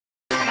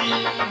Oh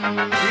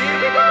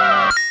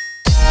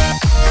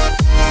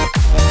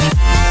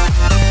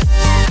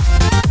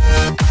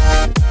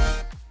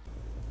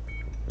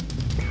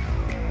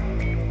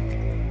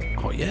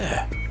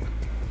yeah.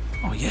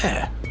 Oh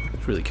yeah.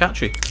 It's really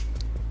catchy.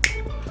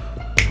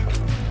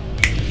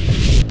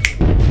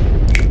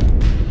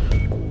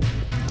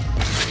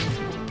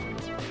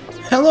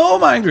 Hello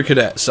my angry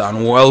cadets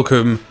and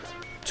welcome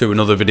to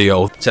another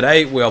video.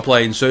 Today we are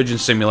playing Surgeon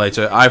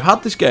Simulator. I've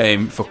had this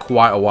game for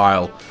quite a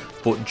while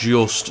but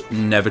just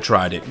never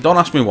tried it. Don't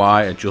ask me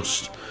why, it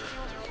just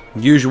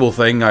usual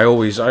thing. I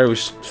always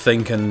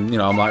think, and you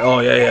know, I'm like,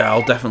 oh yeah,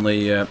 I'll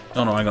definitely oh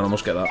no, hang on, I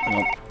must get that.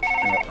 Hang on,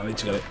 I need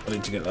to get it. I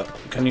need to get that.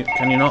 Can you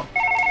not?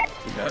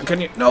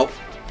 Can you? No.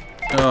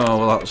 Oh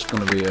well, that's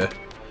gonna be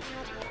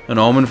an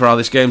omen for how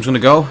this game's gonna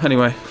go.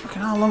 Anyway,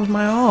 fucking how long's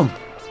my arm?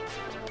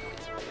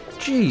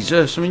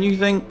 Jesus, I mean, you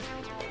think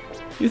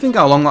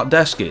how long that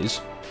desk is,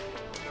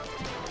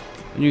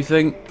 and you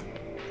think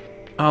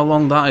how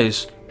long that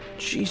is.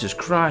 Jesus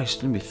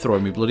Christ, I'm gonna be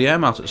throwing me bloody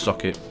arm out at the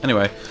socket.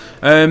 Anyway,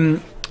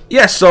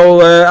 yes, so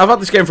I've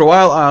had this game for a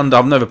while and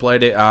I've never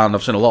played it, and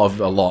I've seen a lot of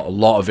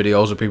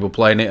videos of people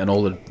playing it and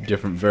all the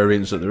different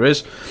variants that there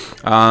is,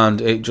 and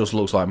it just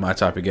looks like my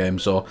type of game.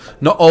 So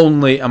not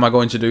only am I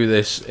going to do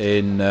this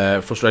in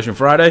Frustration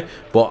Friday,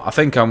 but I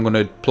think I'm going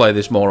to play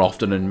this more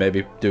often and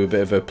maybe do a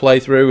bit of a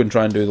playthrough and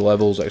try and do the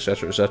levels,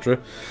 etc, etc.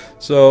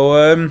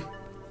 So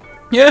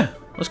yeah,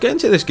 let's get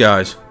into this,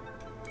 guys.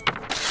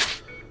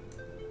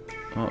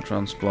 Heart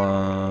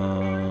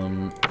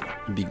transplant.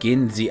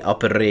 Begin the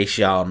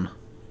operation.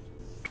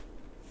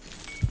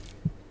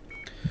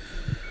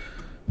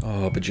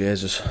 Oh, but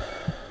Jesus.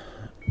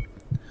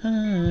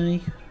 Hi.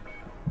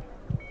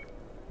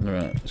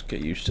 Alright, let's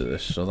get used to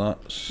this. So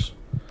that's...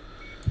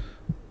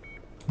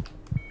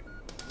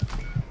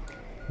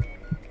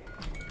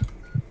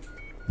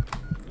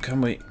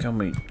 Can we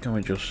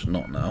just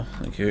not now?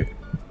 Thank you.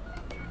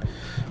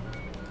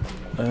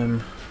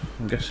 I'm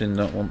guessing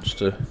that wants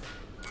to...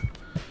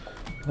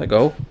 Let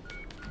go.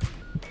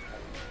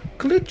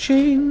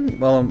 Glitching.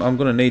 Well, I'm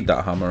gonna need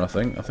that hammer. I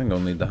think I'll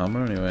need the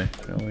hammer anyway.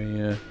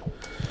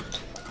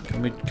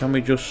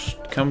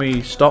 Can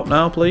we stop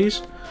now,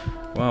 please?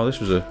 Wow, this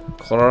was a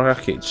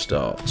cracking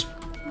start.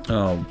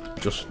 Oh,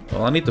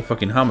 well, I need the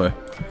fucking hammer.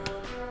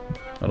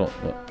 I don't.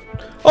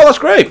 Oh, that's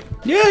great.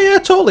 Yeah,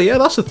 totally. Yeah,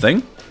 that's the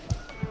thing.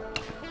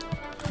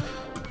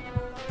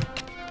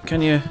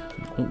 Can you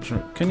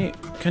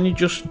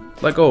just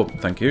let go?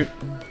 Thank you.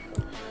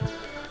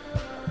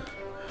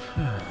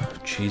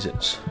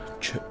 Cheez-Its.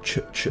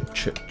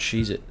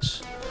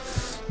 Cheez-Its.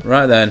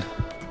 Right then.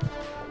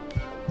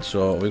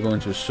 So we're going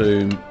to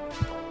assume...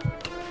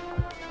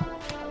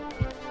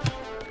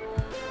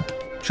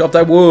 Chop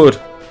that wood!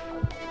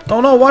 Oh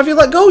no, why have you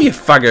let go, you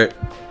faggot?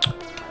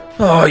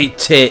 Oh, you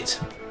tit!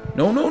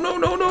 No, you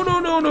don't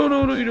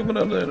gonna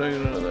have that.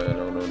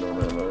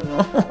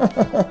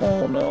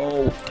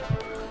 No.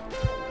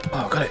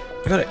 Oh, got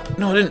it.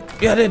 No, I didn't.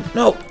 Yeah, I didn't.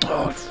 No.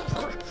 Oh,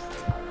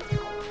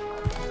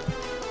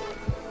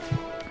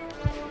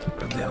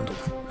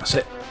 that's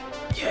it.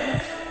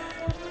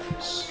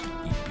 Yes.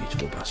 You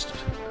beautiful bastard.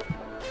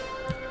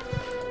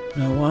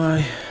 Now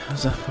why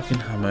has that fucking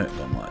hammer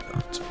gone like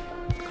that?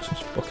 Because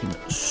it's fucking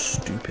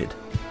stupid.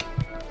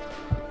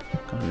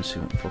 Can't even see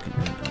what I'm fucking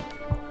doing now.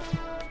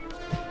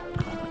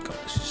 Oh my god,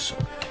 this is so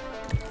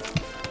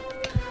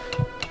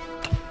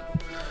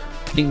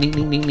gay. Ding.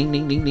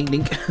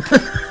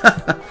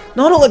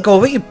 No, don't let go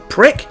of it, you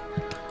prick!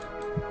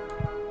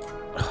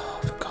 Oh,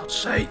 for God's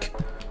sake.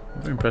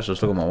 I'm very impressed I've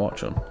still got my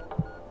watch on.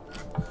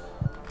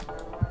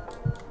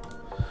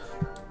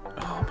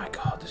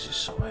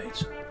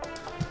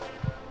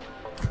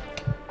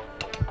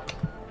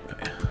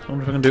 I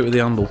wonder if I can do it with the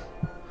handle.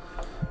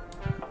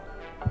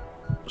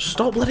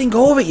 Stop letting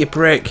go of it, you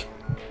prick!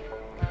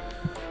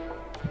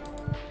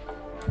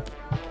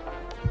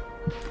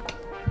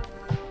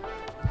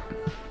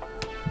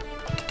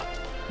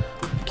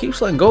 He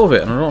keeps letting go of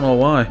it and I don't know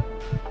why.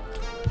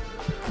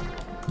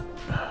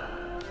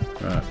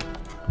 Right.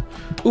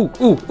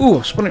 Ooh,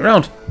 I spun it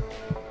round.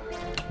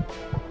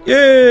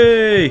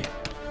 Yay!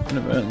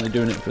 Inadvertently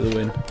doing it for the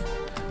win.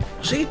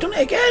 See, you've done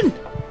it again!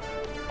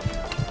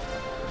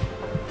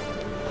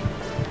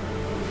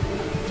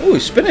 Oh,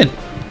 he's spinning.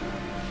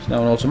 It's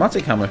now an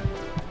automatic hammer.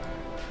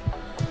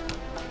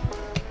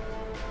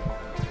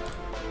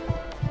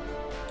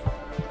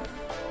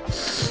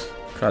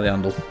 Try the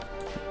handle.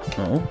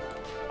 No.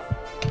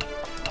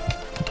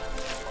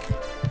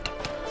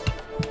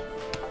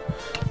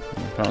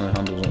 Apparently the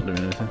handle's not doing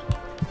anything.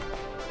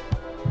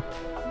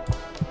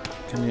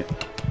 Can you...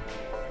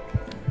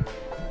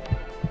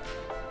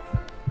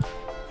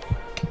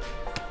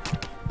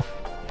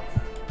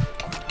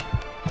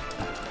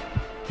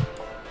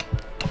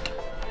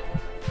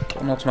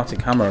 An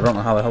automatic hammer, I don't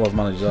know how the hell I've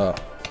managed that.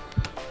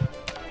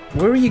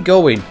 Where are you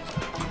going?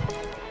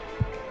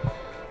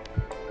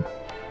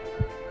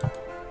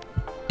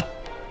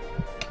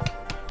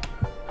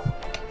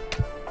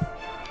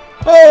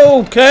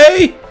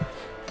 Okay!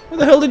 Where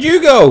the hell did you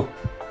go?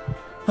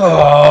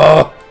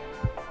 Oh!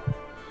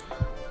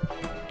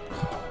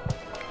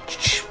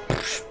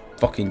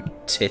 fucking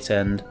tit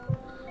end.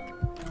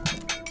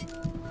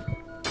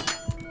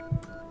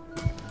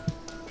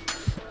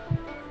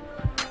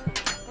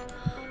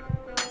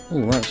 Oh,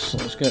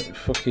 let's get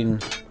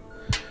fucking...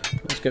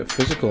 Let's get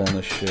physical on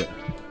this shit.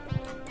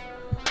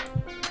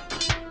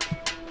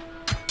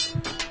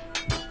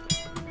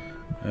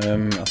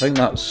 I think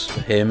that's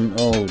him.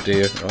 Oh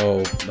dear.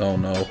 Oh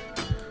no.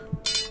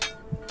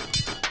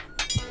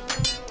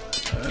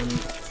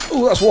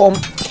 Oh, that's one.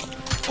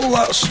 Oh,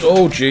 that's...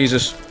 Oh,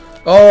 Jesus.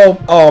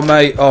 Oh,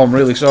 mate. Oh, I'm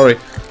really sorry.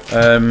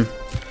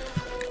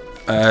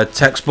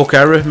 Textbook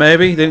error,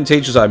 maybe? They didn't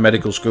teach us that in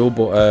medical school,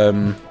 but,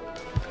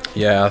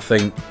 yeah, I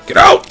think... Get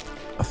out!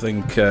 I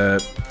think, oh,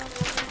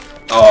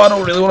 I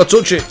don't really want to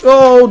touch it.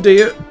 Oh,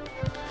 dear.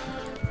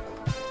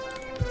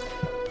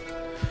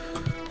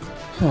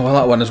 Oh, well,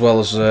 that went as well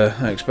as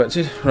I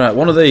expected. Right,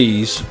 one of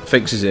these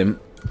fixes him,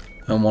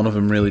 and one of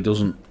them really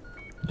doesn't.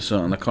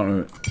 So, and I can't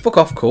remember. Fuck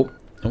off, cup.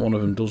 And one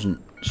of them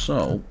doesn't.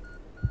 So,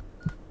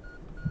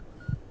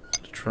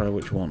 let's try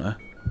which one, eh?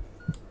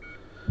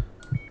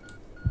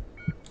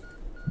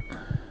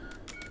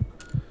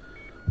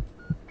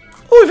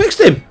 Oh, we fixed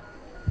him!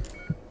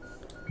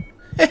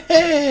 Hey,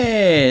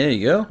 there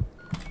you go.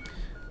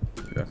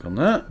 Back on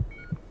that.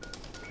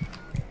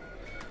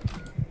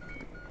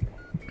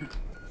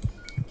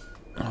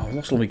 Oh, I've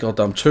lost all my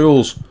goddamn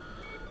tools.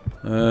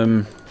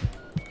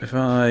 If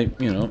I,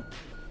 you know...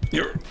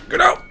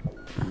 Get out!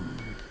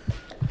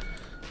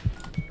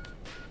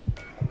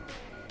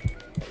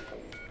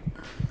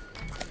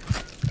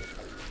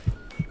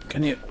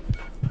 Can you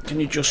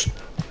just...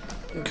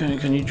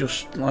 Can you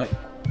just, like...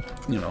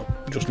 You know,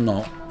 just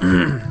not...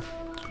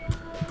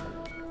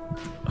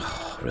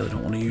 Oh, I really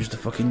don't want to use the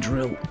fucking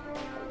drill.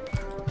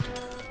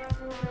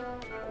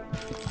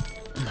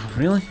 Oh,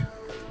 really?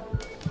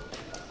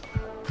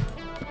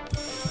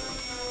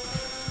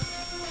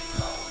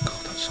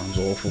 Sounds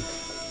awful.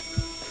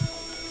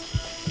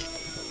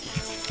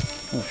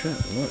 Oh shit,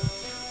 what?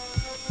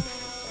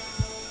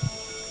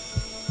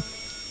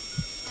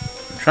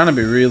 I'm trying to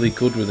be really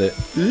good with it.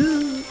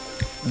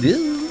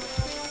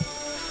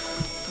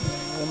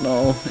 Oh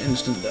no,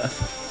 instant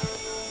death.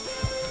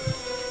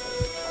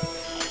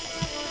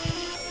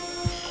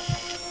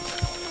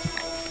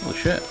 Holy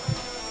shit.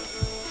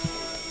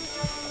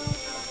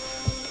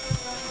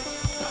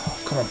 Oh,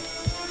 come on.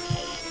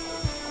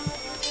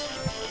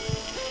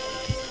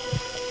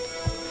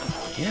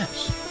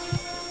 Yes.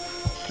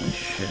 Oh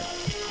shit.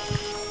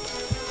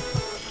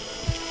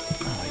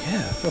 Oh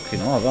yeah,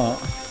 fucking all that.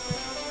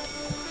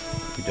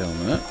 Be down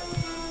there.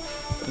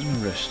 Where's my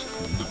wrist?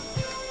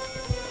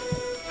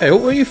 Hey,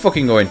 where are you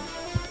fucking going?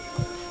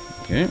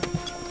 Okay.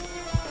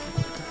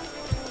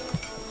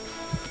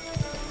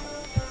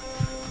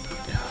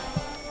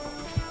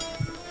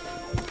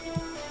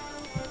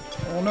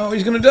 Oh no,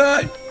 he's gonna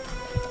die!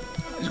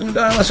 He's gonna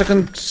die unless I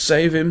can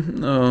save him.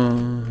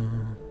 No.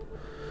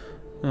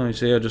 Oh, you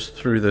see, I just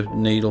threw the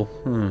needle.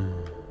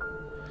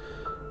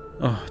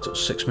 Oh, it took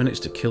 6 minutes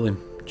to kill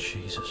him.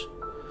 Jesus.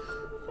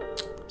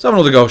 Let's have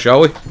another go,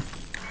 shall we?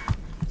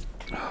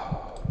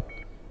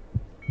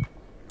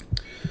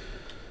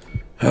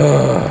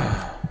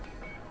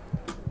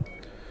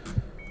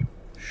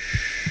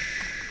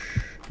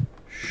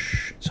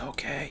 Shh. It's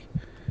okay.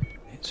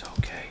 It's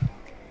okay.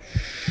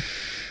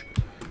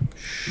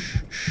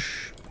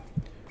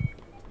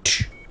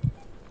 Shh.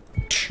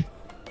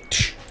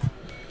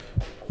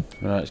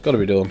 Right, it's got to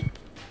be done.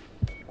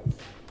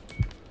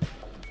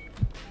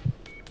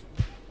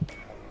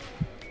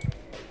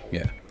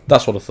 Yeah,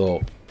 that's what I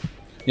thought.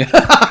 Yeah,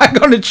 I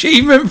got an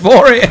achievement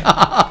for it!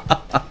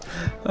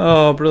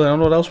 Oh, brilliant. I don't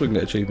know what else we can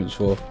get achievements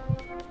for.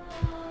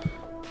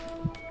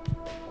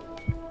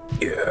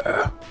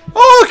 Yeah.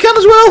 Oh, I can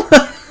as well!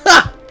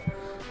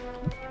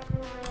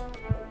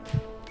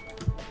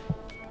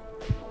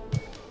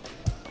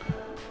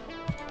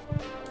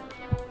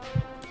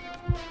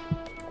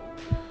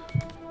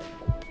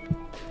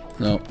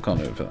 No, can't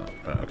do it for that.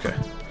 Right, okay.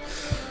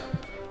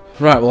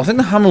 Right, well, I think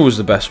the hammer was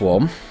the best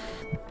one.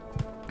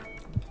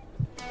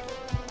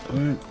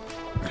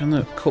 Can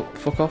the cup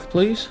fuck off,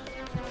 please?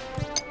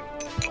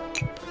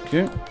 Thank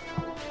you.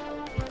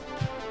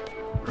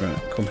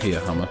 Right, come here,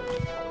 hammer.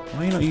 Why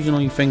are you not using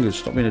all your fingers?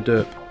 Stop being a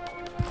derp.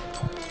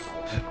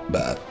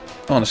 Bad.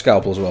 Oh, and a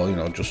scalpel as well, you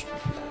know, just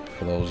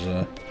for those...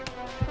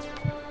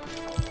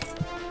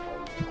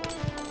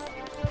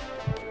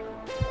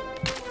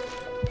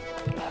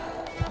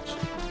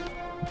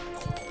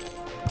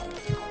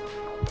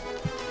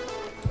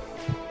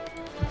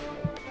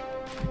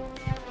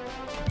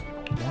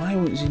 Why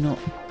is he not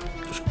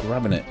just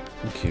grabbing it?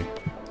 Thank you.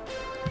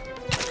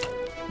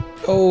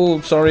 Oh,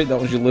 sorry, that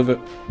was your liver.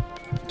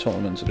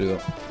 Totally meant to do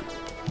that.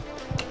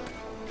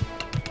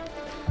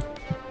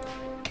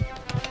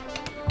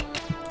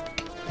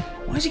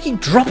 Why does he keep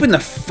dropping the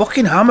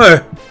fucking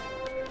hammer?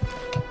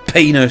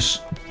 Penis.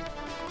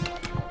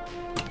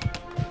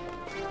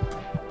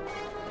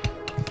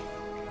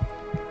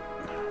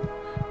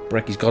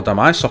 Break his goddamn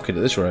eye socket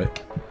at this rate.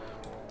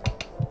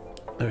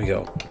 There we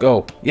go.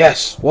 Go.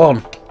 Yes.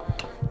 1,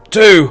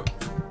 2.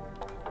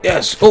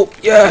 Yes! Oh,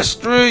 yes!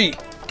 3! Oh,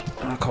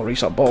 I can't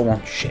reach that bottom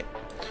one. Shit.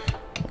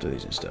 I'll do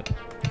these instead.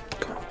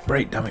 Come on,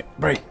 break, damn it.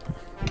 Break.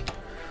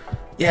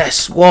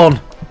 Yes! 1!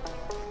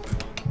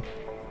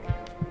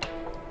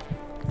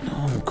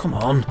 No, come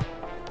on.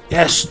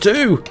 Yes!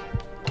 2!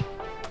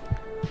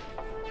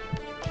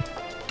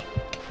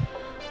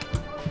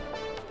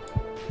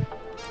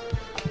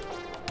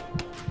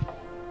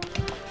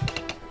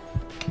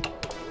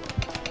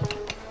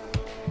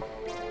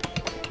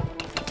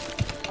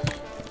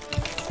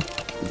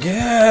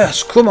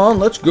 Yes! Come on,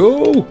 let's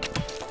go!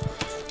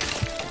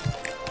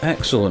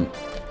 Excellent.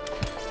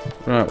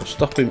 Right, we'll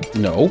stop him.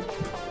 No.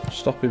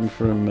 Stop him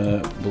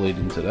from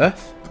bleeding to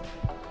death.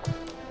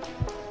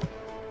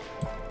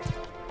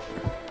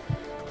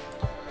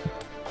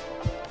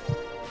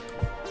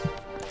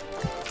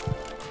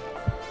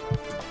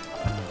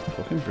 Oh,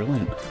 fucking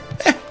brilliant.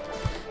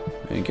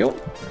 There you go.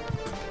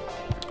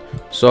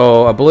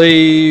 So, I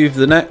believe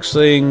the next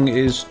thing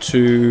is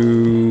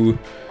to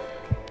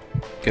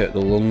get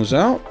the lungs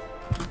out.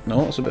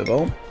 No, that's a bit of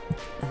bone.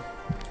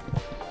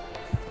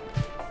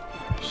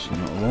 It's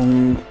not a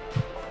lung.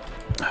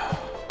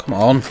 Come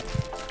on.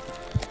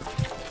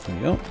 There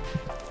you go.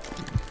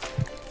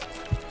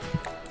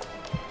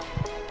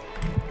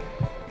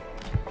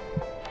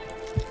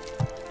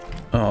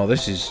 Oh,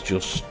 this is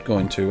just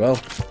going too well.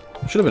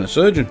 Should have been a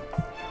surgeon.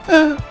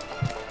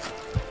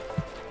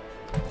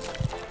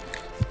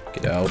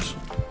 Get out.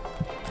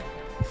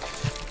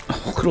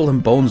 Oh, look at all them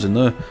bones in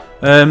there.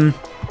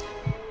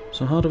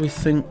 So how do we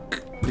think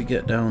we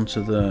get down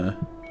to there?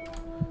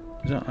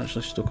 Is that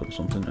actually stuck on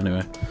something?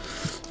 Anyway.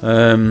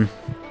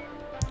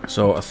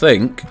 So I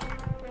think...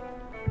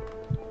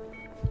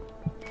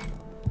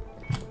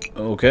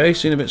 Okay,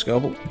 seen a bit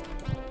scalpel.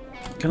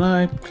 Can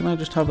I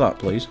just have that,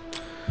 please?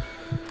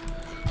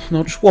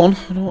 No, just 1.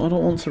 I don't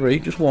want 3,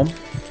 just 1.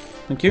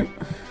 Thank you.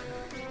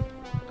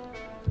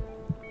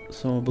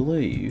 So I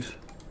believe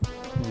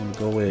I'm gonna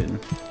go in.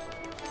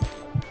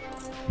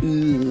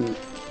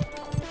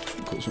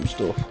 Cut some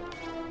stuff.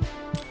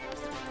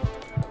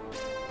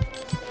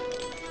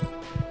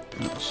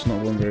 That's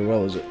not going very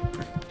well, is it?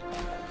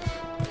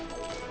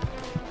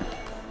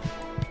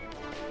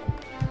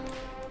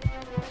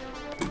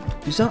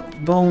 Is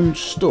that bone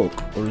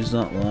stuck, or is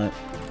that like...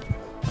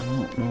 I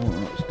don't know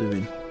what that's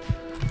doing.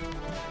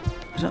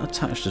 Is that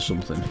attached to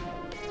something?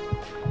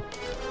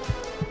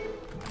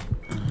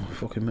 Oh,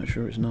 fucking make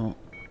sure it's not.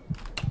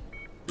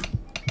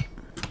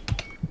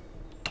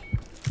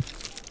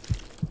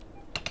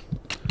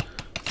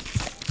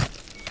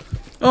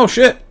 Oh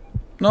shit!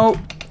 No!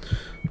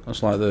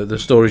 That's like the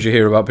stories you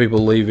hear about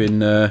people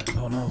leaving... oh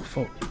no,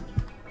 fuck.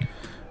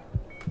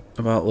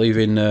 About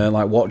leaving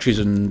like watches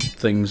and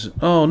things.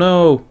 Oh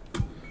no!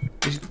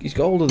 He's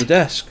got hold of the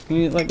desk. Can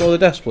you let go of the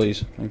desk,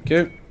 please? Thank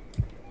you.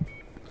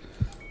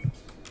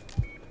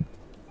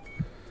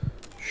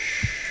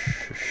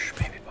 Shh,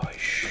 baby boy,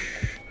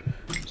 shh.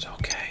 It's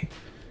okay.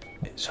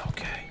 It's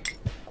okay.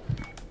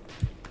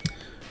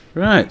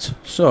 Right,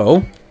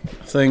 so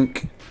I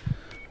think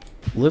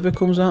liver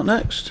comes out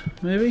next,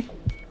 maybe?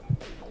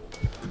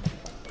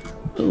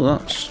 Oh,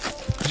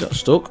 is that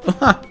stuck?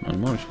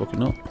 I'm always fucking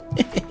not.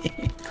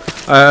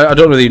 I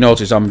don't really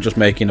notice I'm just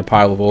making a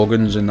pile of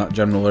organs in that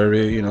general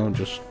area, you know,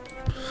 just...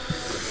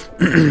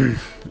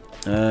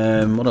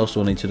 what else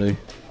do I need to do?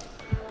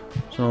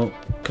 So,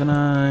 can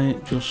I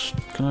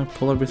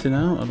pull everything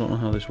out? I don't know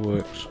how this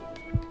works.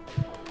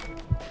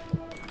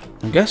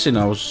 I'm guessing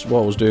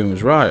what I was doing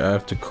was right. I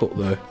have to cut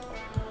the...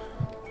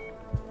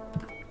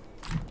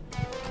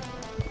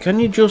 Can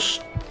you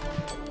just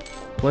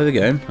play the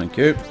game? Thank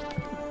you.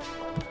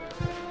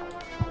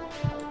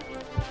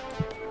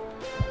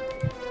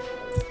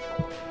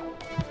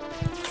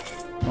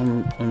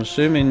 I'm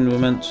assuming we're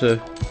meant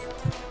to...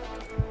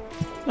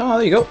 Oh,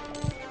 there you go.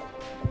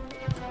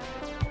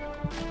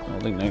 I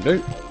think they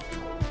do.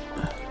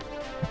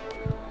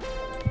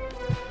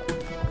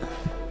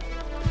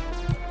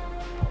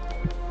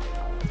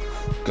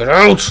 Get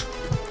out!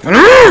 Get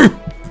out!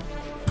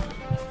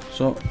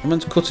 So, I'm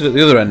meant to cut it at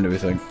the other end, do we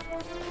think?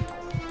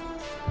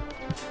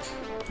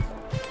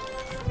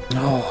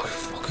 Oh,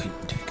 fucking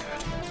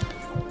dickhead.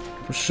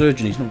 For a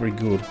surgeon, he's not very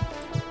good.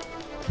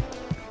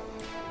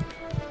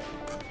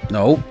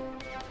 No. Oh,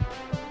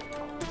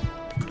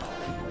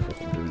 what the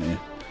fuck am I doing here?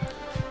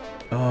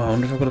 Oh, I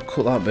wonder if I've got to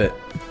cut that bit.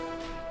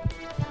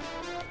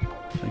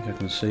 I think I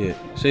can see it.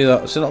 See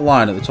that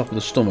line at the top of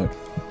the stomach?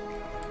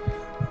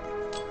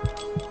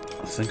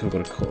 I think I've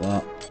got to cut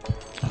that.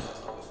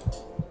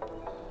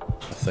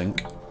 I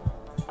think.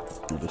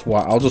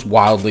 I'll just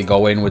wildly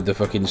go in with the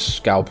fucking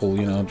scalpel,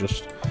 you know,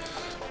 just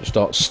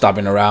start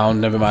stabbing around.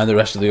 Never mind the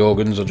rest of the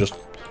organs. I'll just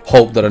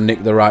hope that I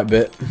nick the right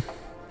bit.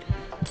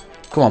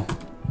 Come on.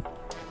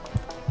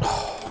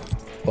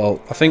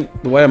 Well, I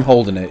think the way I'm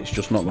holding it, it's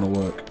just not going to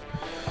work.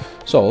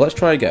 So, let's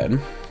try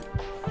again.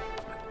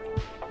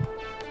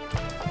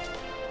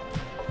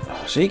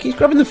 Oh, see, he keeps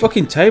grabbing the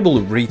fucking table,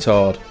 the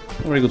retard. Not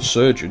a very good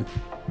surgeon.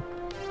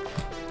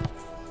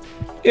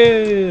 Yeah,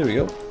 there we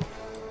go.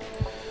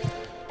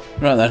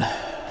 Right then.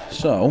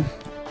 So,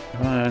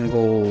 If I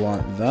angle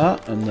like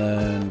that, and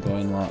then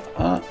going like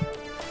that.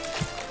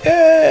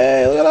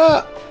 Yay! Look at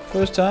that!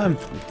 First time.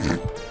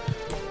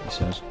 He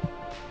says.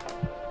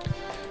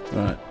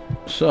 Right,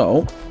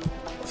 so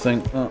I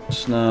think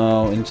that's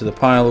now into the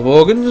pile of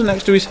organs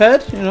next to his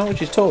head, you know,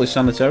 which is totally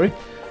sanitary.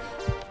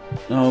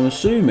 Now I'm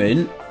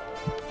assuming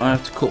I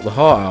have to cut the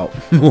heart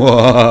out.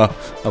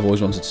 I've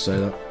always wanted to say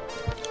that.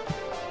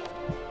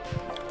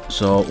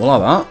 So we'll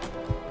have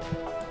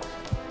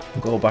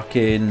that. Go back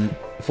in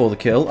for the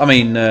kill. I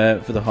mean,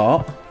 for the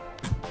heart.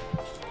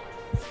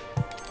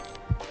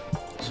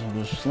 So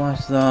we'll just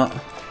slice that.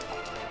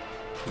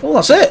 Oh,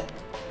 that's it!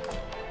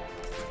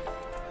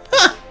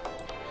 Ha!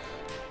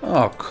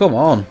 Oh, come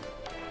on.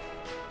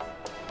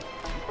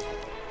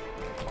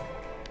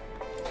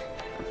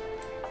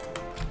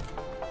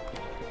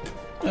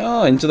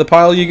 Oh, into the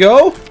pile you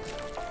go.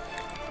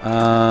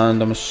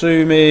 And I'm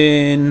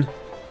assuming...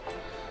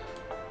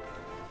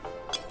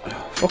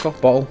 Oh, fuck off,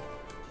 bottle.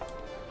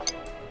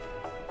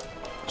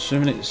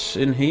 Assuming it's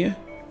in here.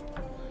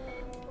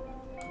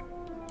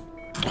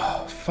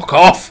 Oh, fuck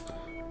off!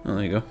 Oh,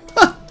 there you go.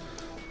 Ha!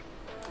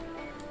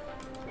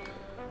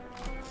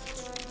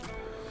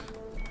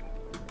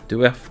 Do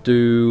we have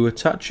to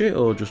attach it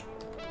or just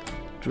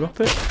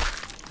drop it?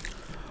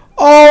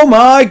 Oh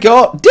my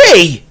god!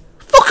 D!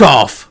 Fuck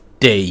off!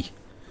 D.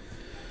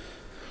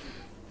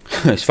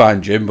 It's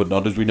fine, Jim, but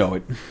not as we know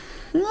it.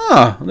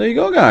 Ah, there you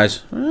go,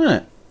 guys.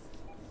 Alright.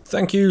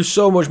 Thank you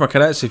so much, my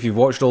cadets, if you've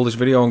watched all this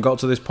video and got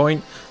to this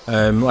point.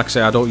 Like I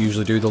say, I don't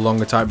usually do the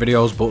longer type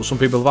videos, but some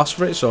people have asked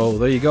for it, so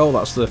there you go.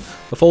 That's the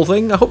full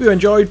thing. I hope you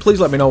enjoyed. Please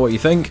let me know what you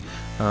think.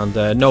 And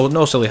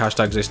no silly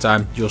hashtags this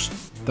time. Just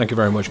thank you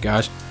very much,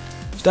 guys.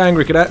 Stay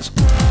angry, cadets.